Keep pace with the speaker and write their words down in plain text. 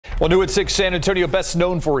Well, new at 6, San Antonio, best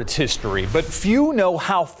known for its history, but few know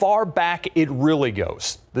how far back it really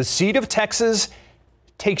goes. The seed of Texas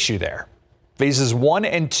takes you there. Phases 1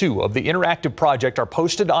 and 2 of the interactive project are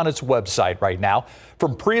posted on its website right now,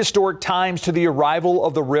 from prehistoric times to the arrival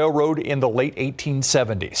of the railroad in the late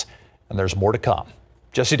 1870s. And there's more to come.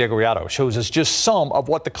 Jesse DeGoiato shows us just some of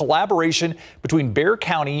what the collaboration between Bexar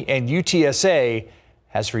County and UTSA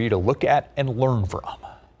has for you to look at and learn from.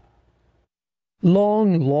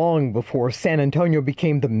 Long before San Antonio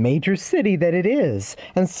became the major city that it is,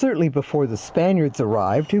 and certainly before the Spaniards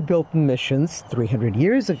arrived who built the missions 300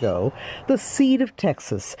 years ago, the seed of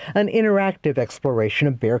Texas, an interactive exploration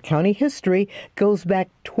of Bexar County history, goes back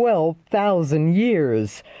 12,000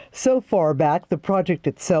 years. So far back, the project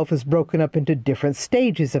itself is broken up into different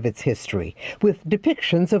stages of its history, with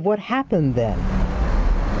depictions of what happened then.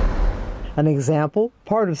 An example,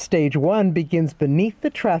 part of Stage 1 begins beneath the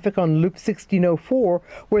traffic on Loop 1604,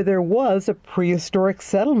 where there was a prehistoric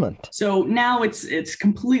settlement. So now it's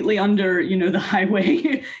completely under, the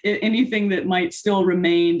highway. Anything that might still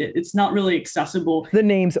remain, it's not really accessible. The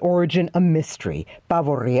name's origin a mystery.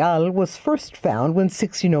 Pavo Real was first found when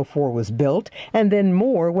 1604 was built, and then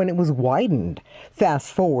more when it was widened.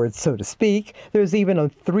 Fast forward, so to speak, there's even a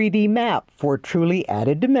 3D map for a truly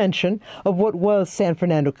added dimension of what was San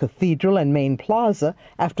Fernando Cathedral and Main Plaza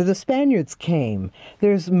after the Spaniards came.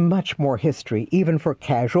 There's much more history, even for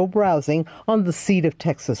casual browsing, on the Seed of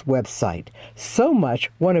Texas website. So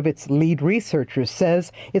much, one of its lead researchers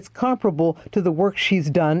says it's comparable to the work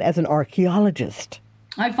she's done as an archaeologist.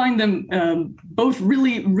 I find them both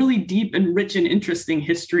really deep and rich and interesting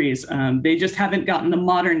histories. They just haven't gotten the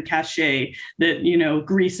modern cachet that,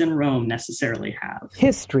 Greece and Rome necessarily have.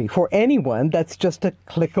 History for anyone that's just a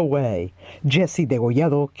click away. Jesse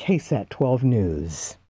DeGoiato, KSAT 12 News.